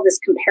I call this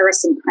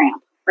comparison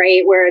cramp,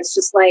 right? Where it's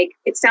just like,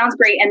 it sounds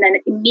great. And then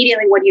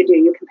immediately what do?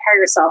 You compare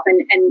yourself.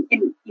 And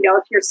if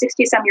you're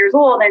 60-some years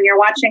old and you're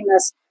watching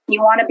this,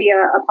 you want to be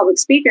a public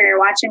speaker, you're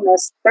watching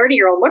this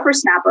 30-year-old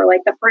whippersnapper,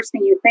 like the first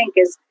thing you think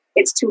is,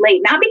 it's too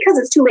late. Not because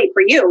it's too late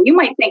for you. You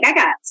might think I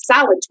got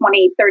solid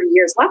 20, 30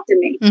 years left in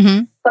me,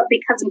 but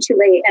because I'm too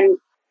late. And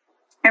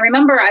I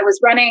remember I was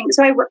running.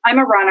 So I'm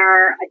a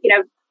runner,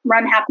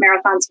 run half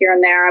marathons here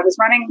and there. I was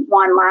running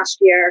one last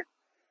year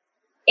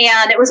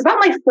and it was about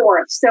my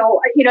 4th. So,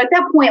 at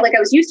that point, like I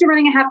was used to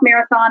running a half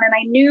marathon and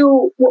I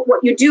knew what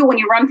you do when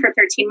you run for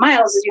 13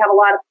 miles is you have a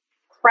lot of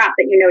crap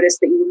that you notice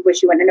that you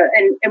wish you wouldn't know.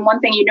 And one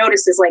thing you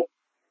notice is like,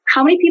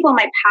 how many people am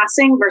I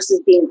passing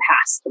versus being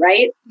passed?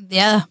 Right.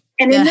 Yeah.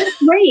 And in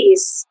this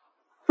race,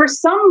 for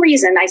some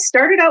reason, I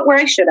started out where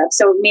I should have.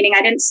 So meaning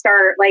I didn't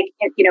start like,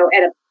 at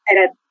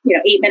a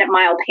 8-minute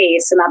mile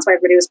pace. And that's why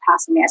everybody was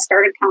passing me. I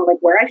started kind of like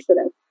where I should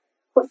have.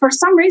 But for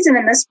some reason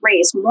in this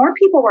race, more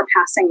people were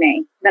passing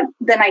me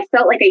than I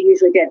felt like I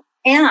usually did.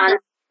 And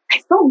I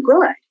felt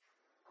good.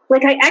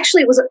 Like I've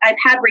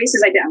had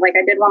races I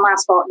did one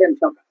last fall, it didn't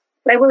feel good,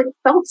 but I really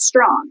felt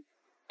strong.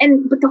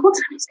 But the whole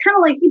time it's kind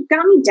of like, it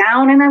got me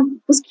down, and I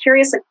was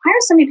curious, like, why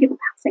are so many people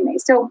passing me?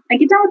 So I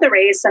get done with the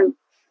race, and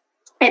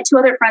I had 2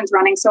 other friends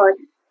running. So I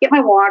get my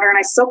water and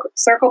I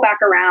circle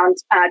back around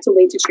to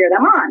wait to cheer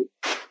them on.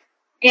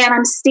 And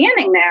I'm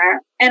standing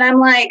there and I'm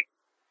like,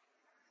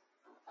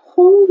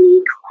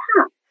 holy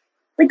crap.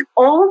 Like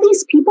all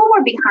these people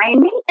were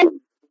behind me, and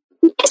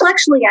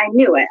intellectually I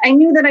knew it. I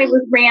knew that I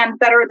ran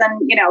better than,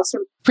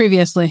 sort of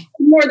previously,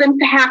 more than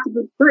half of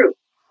the group.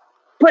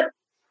 But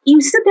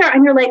you sit there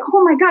and you're like,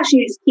 oh my gosh,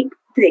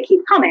 they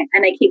keep coming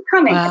and they keep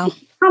coming. Wow. And they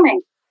keep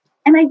coming.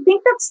 And I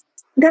think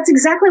that's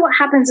exactly what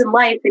happens in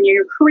life and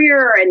your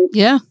career and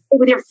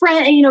with your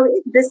friend,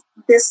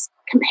 this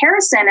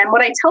comparison. And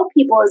what I tell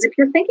people is if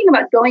you're thinking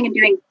about going and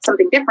doing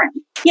something different,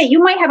 you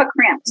might have a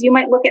cramp. You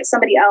might look at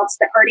somebody else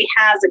that already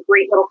has a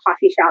great little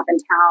coffee shop in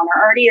town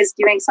or already is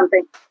doing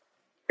something.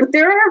 But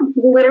there are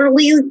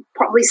literally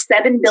probably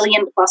 7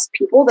 billion plus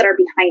people that are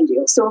behind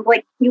you. So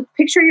like you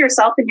picture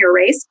yourself in your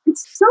race,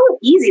 it's so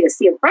easy to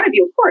see in front of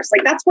you, of course.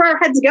 Like that's where our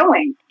head's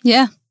going.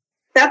 Yeah.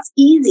 That's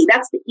easy.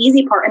 That's the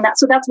easy part. And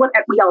that's what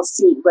we all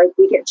see. Like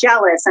we get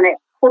jealous and it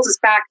holds us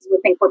back because we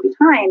think we're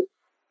behind.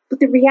 But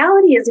the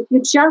reality is if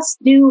you just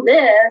do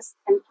this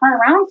and turn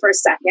around for a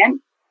second,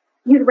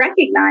 you'd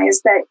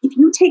recognize that if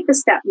you take the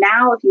step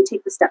now, if you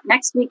take the step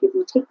next week, if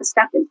you take the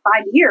step in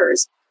 5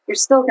 years, you're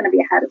still going to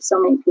be ahead of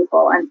so many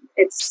people. And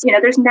it's,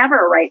 there's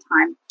never a right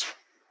time.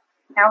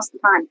 Now's the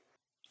time.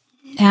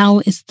 Now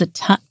is the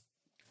time.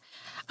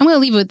 I'm going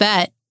to leave it with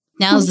that.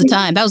 Now's the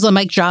time. That was a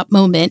mic drop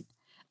moment.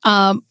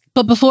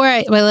 But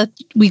before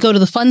we go to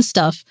the fun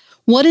stuff,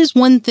 what is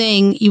one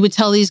thing you would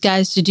tell these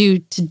guys to do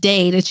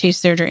today to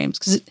chase their dreams?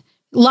 Because a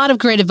lot of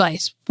great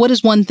advice. What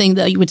is one thing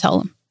that you would tell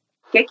them?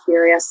 Get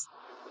curious.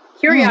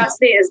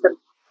 Curiosity is the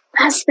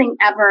best thing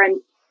ever.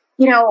 And,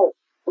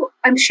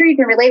 I'm sure you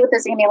can relate with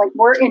this, Amy. Like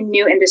we're in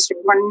new industry.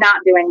 We're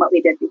not doing what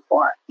we did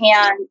before.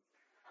 And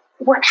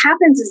what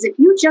happens is if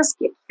you just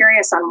get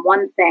curious on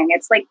one thing,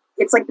 it's like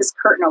this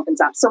curtain opens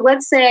up. So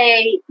let's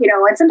say,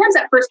 and sometimes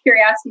that first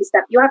curiosity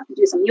step, you have to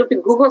do something. You have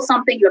to Google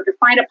something. You have to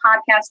find a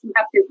podcast. You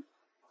have to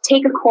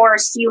take a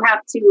course. You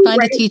have to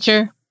find a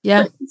teacher.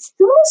 Yeah. But as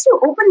soon as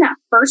you open that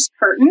first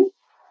curtain,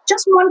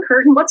 just one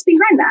curtain, what's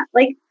behind that?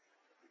 Like,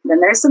 then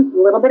there's a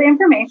little bit of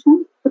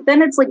information, but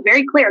then it's like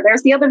very clear.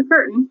 There's the other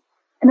curtain.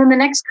 And then the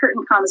next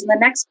curtain comes and the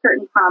next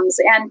curtain comes.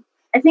 And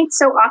I think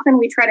so often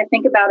we try to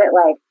think about it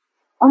like,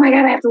 oh my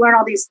God, I have to learn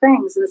all these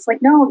things. And it's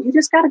like, no, you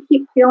just got to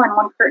keep peeling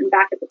one curtain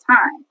back at the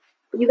time.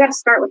 But you got to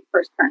start with the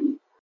first curtain.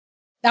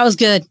 That was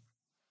good.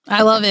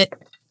 I love it.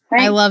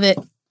 Thanks. I love it.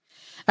 All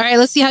right,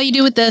 let's see how you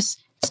do with this.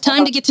 It's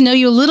time to get to know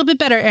you a little bit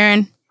better,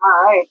 Erin.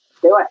 All right,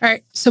 do it. All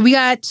right, so we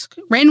got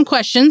random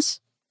questions.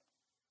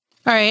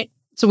 All right,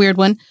 it's a weird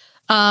one.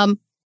 Of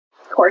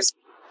course.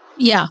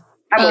 Yeah.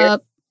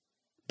 Weird.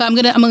 But I'm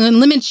gonna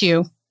limit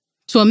you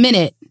to a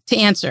minute to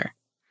answer.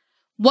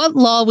 What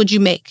law would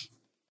you make?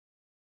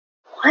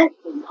 What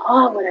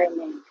law would I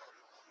make?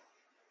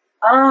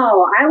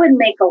 Oh, I would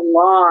make a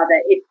law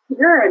that if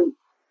you're an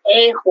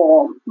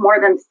a-hole more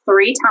than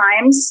 3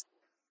 times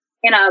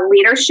in a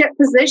leadership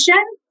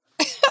position,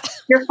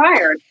 you're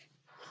fired.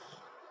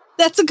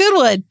 That's a good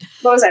one.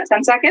 What was that,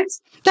 10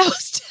 seconds? That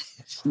was,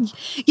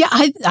 yeah,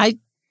 I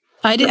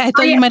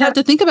thought you might have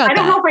to think about that. I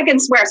don't know if I can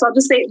swear, so I'll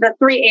just say the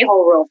 3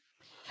 a-hole rule.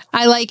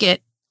 I like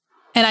it.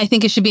 And I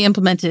think it should be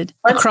implemented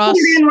across. Let's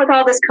put it in with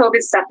all this COVID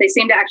stuff. They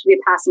seem to actually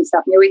be passing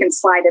stuff. Maybe we can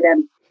slide it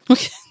in.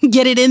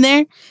 Get it in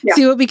there. Yeah.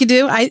 See what we can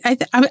do.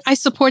 I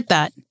support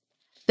that.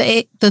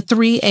 The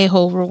 3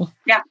 a-hole rule.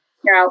 Yeah,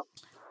 you're out.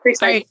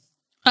 All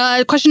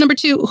right. Question number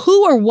 2.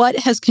 Who or what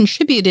has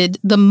contributed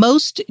the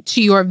most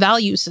to your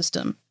value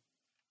system?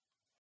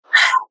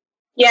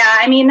 Yeah,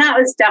 I mean, that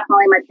was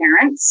definitely my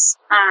parents.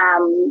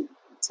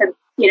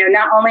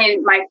 Not only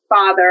my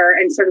father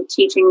and sort of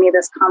teaching me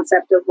this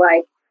concept of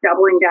like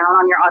doubling down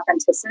on your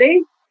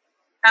authenticity.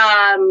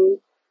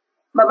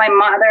 But my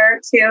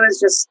mother too is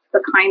just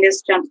the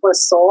kindest,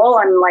 gentlest soul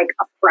and like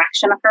a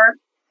fraction of her.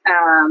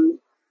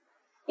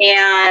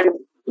 And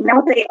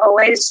they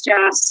always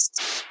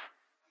just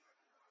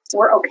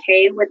were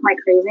okay with my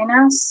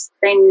craziness.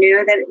 They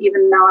knew that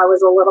even though I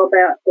was a little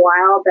bit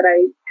wild, that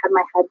I had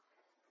my head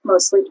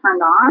mostly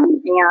turned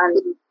on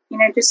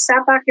and, just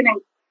sat back and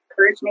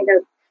encouraged me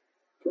to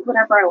do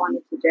whatever I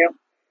wanted to do.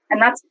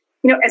 And that's,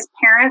 as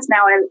parents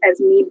now, as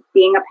me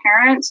being a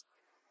parent,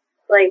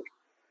 like,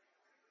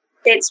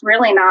 it's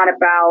really not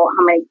about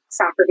how many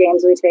soccer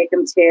games we take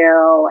them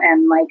to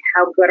and like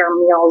how good our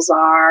meals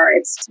are.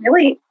 It's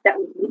really that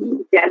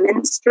we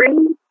demonstrate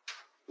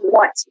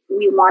what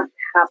we want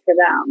to have for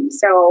them.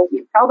 So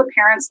you tell the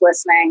parents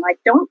listening, like,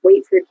 don't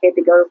wait for your kid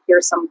to go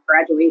hear some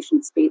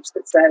graduation speech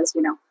that says,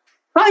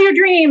 follow your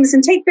dreams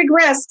and take big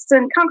risks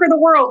and conquer the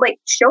world. Like,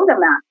 show them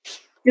that.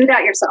 Do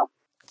that yourself.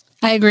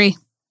 I agree.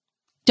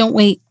 Don't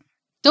wait.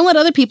 Don't let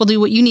other people do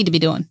what you need to be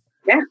doing.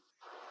 Yeah.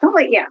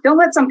 Don't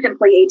let some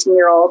pimply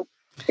 18-year-old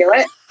do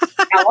it.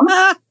 Tell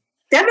them.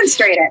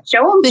 Demonstrate it.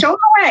 Show them the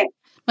way.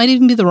 Might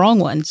even be the wrong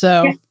one.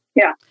 So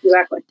yeah,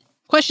 exactly.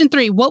 Question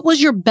 3. What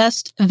was your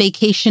best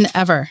vacation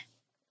ever?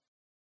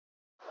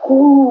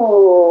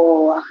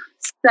 Oh,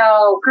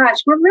 so gosh,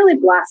 we're really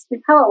blessed.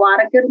 We've had a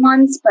lot of good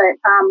ones, but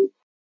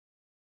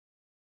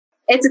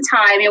it's a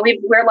tie. I mean,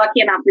 we're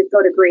lucky enough to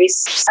go to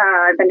Greece.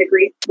 I've been to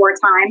Greece 4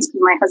 times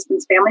because my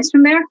husband's family's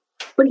from there.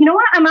 But you know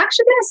what? I'm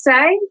actually going to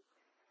say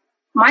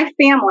my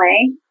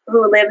family,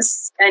 who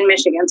lives in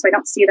Michigan, so I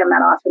don't see them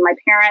that often. My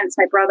parents,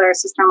 my brother,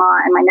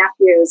 sister-in-law, and my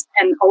nephews,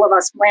 and all of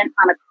us went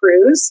on a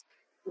cruise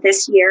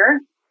this year.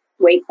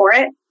 Wait for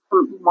it,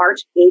 from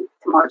March 8th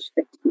to March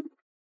 15th.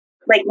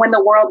 Like when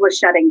the world was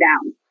shutting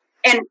down.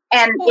 And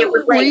it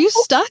was like... Were you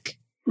stuck?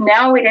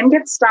 No, we didn't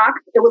get stuck.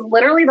 It was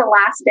literally the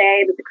last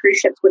day that the cruise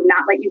ships would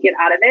not let you get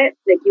out of it.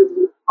 Like you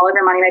lose all of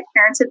your money. My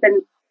parents had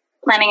been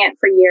planning it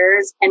for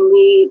years, and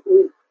we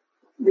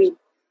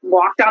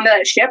walked onto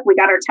that ship. We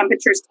got our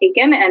temperatures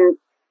taken, and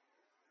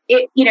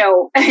it,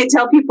 I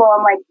tell people,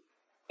 I'm like,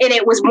 and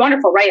it was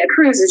wonderful, right? A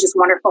cruise is just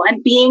wonderful.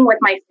 And being with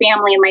my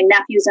family and my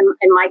nephews and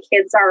my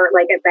kids are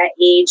like at that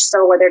age.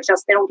 So where they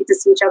don't get to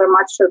see each other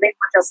much. So they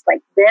were just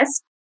like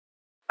this.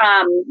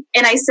 And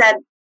I said,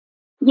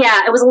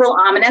 yeah, it was a little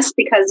ominous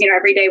because,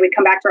 every day we'd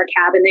come back to our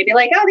cabin. They'd be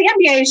like, oh, the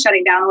NBA is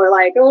shutting down. And we're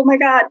like, oh my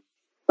God.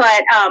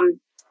 But,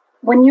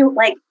 when you're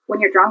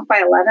drunk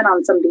by 11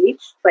 on some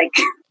beach, like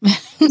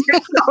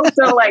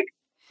also like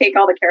take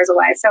all the cares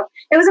away. So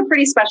it was a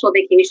pretty special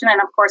vacation.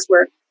 And of course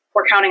we're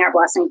counting our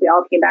blessings. We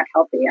all came back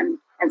healthy and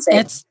safe.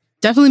 It's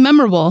definitely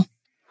memorable.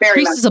 Very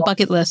Greece memorable. is a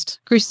bucket list.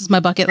 Greece is my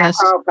bucket list.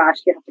 Oh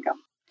gosh, you have to go.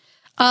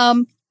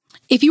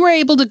 If you were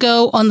able to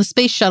go on the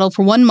space shuttle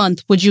for 1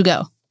 month, would you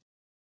go?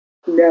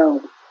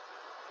 No,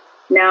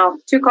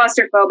 too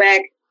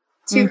claustrophobic.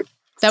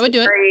 That would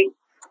do it.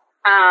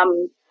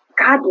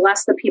 God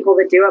bless the people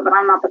that do it, but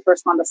I'm not the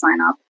first one to sign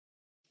up.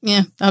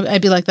 Yeah,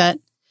 I'd be like that.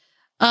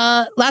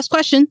 Last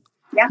question.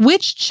 Yeah.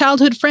 Which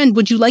childhood friend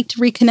would you like to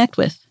reconnect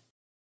with?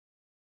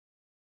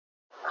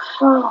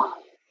 Oh,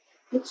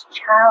 which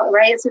child,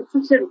 right? It's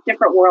such a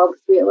different world.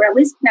 We're at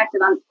least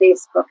connected on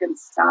Facebook and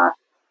stuff.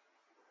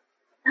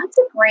 That's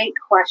a great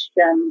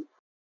question.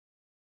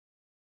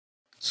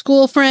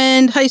 School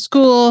friend, high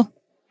school,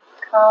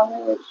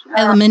 college,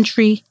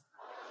 elementary.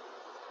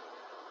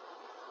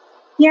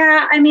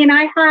 Yeah, I mean,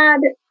 I had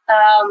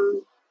a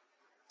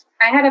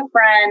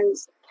friend,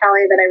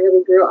 Kelly, that I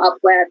really grew up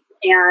with,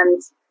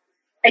 and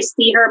I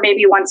see her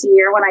maybe once a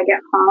year when I get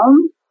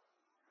home.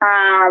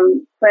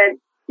 But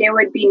it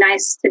would be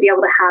nice to be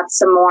able to have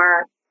some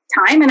more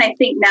time. And I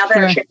think now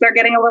that they're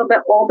getting a little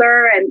bit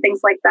older and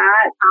things like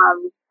that,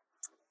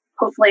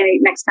 hopefully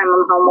next time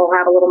I'm home, we'll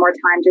have a little more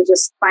time to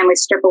just finally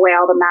strip away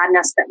all the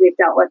madness that we've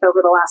dealt with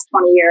over the last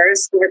 20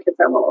 years. Because our kids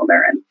are a little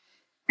older and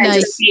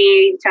nice. Just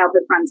be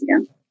childhood friends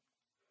again.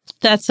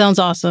 That sounds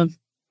awesome.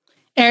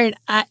 Erin,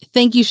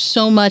 thank you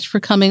so much for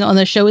coming on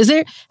the show. If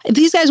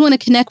these guys want to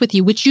connect with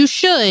you, which you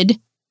should,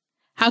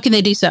 how can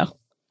they do so?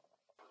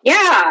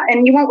 Yeah,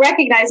 and you won't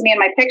recognize me in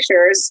my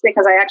pictures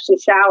because I actually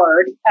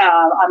showered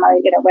on my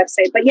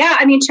website. But yeah,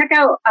 I mean, check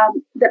out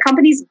the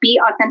company's Be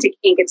Authentic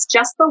Inc. It's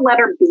just the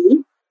letter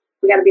B.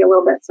 We got to be a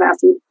little bit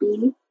sassy.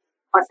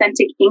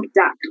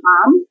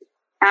 BeAuthenticInc.com.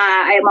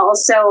 I am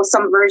also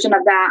some version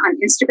of that on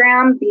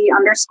Instagram,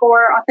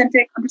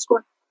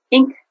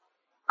 Be_Authentic_Inc.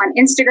 on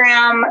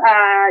Instagram.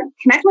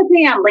 Connect with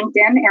me on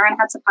LinkedIn, Erin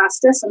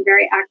Hatzapastis. I'm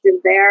very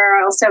active there.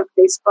 I also have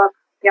Facebook,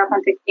 Be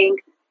Authentic Inc.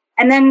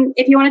 And then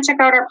if you want to check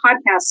out our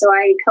podcast, so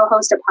I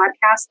co-host a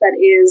podcast that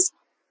is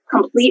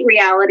complete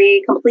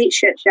reality, complete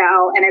shit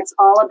show. And it's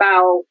all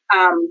about,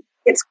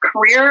 it's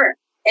career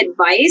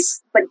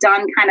advice, but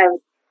done kind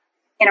of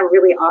in a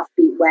really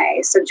offbeat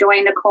way. So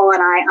join Nicole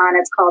and I on,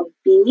 it's called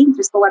B,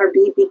 just the letter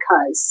B,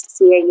 Because,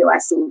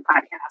 CAUSE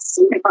podcast.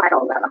 So you can find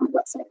all that on the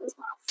website as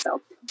well.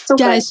 So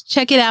guys,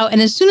 check it out.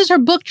 And as soon as her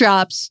book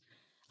drops,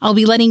 I'll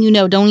be letting you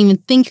know. Don't even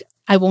think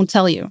I won't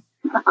tell you.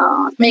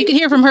 You can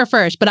hear from her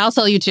first, but I'll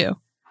tell you too.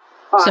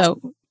 Awesome.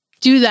 So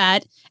do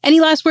that.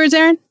 Any last words,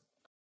 Erin?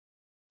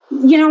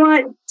 You know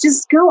what?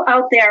 Just go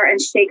out there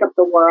and shake up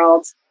the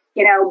world.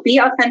 Be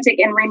authentic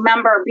and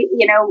remember,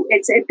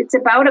 it's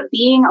about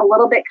being a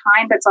little bit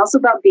kind, but it's also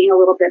about being a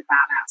little bit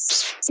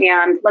badass.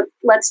 And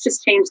let's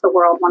just change the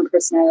world one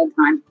person at a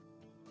time.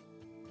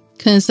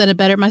 Couldn't have said it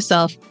better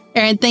myself.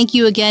 Erin, thank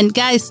you again.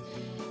 Guys,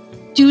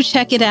 do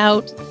check it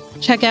out.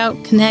 Check out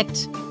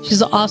Connect.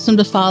 She's awesome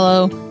to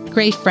follow.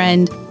 Great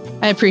friend.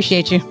 I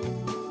appreciate you.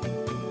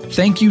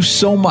 Thank you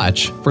so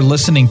much for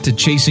listening to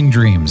Chasing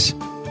Dreams.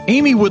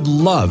 Amy would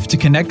love to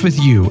connect with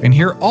you and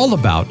hear all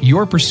about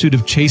your pursuit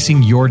of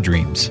chasing your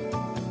dreams.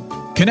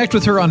 Connect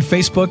with her on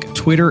Facebook,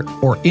 Twitter,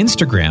 or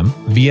Instagram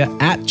via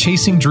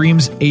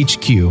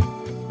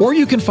 @ChasingDreamsHQ. Or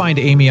you can find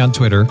Amy on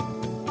Twitter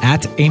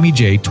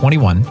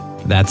 @AmyJ21.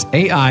 That's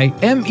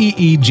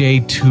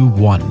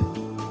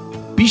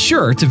AIMEEJ21. Be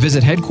sure to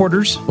visit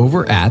headquarters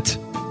over at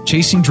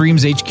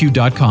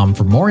chasingdreamshq.com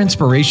for more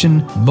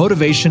inspiration,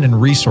 motivation,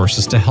 and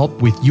resources to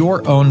help with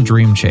your own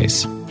dream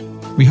chase.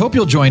 We hope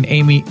you'll join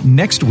Amy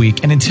next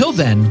week, and until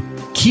then,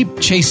 keep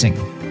chasing.